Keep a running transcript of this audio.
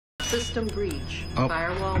System breach. Oh.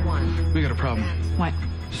 Firewall 1. We got a problem. What?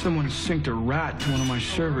 Someone synced a rat to one of my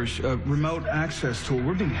servers. A remote access tool.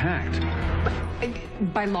 We're being hacked.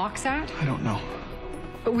 By Loxat? I don't know.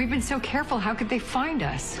 But we've been so careful. How could they find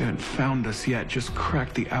us? They haven't found us yet. Just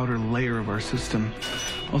cracked the outer layer of our system.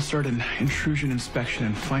 I'll start an intrusion inspection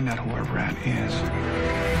and find out who our rat is.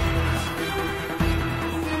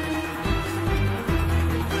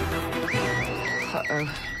 Uh-oh.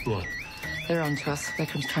 What? They're on to us. They're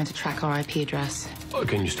trying to track our IP address. Oh,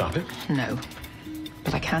 can you stop it? No.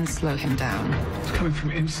 But I can slow him down. It's coming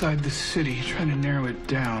from inside the city, trying to narrow it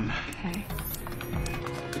down. Okay.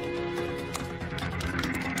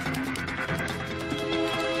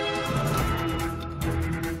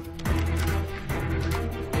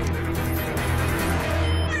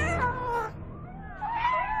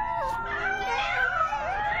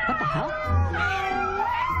 What the hell?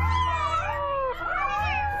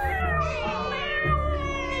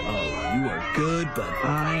 Oh, you are good, but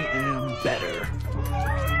I am better.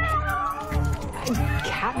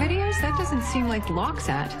 Cat videos? That doesn't seem like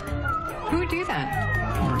Loxat. Who would do that?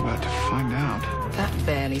 We're about to find out. That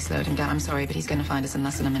barely slowed him down. I'm sorry, but he's going to find us in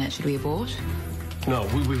less than a minute. Should we abort? No,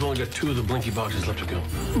 we've only got 2 of the blinky boxes left to go.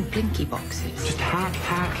 Ooh, blinky boxes. Just hack.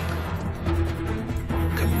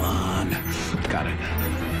 Come on. Got it.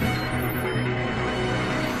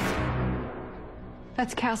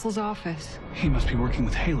 That's Castle's office. He must be working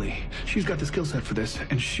with Haley. She's got the skill set for this,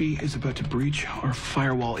 and she is about to breach our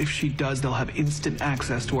firewall. If she does, they'll have instant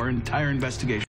access to our entire investigation.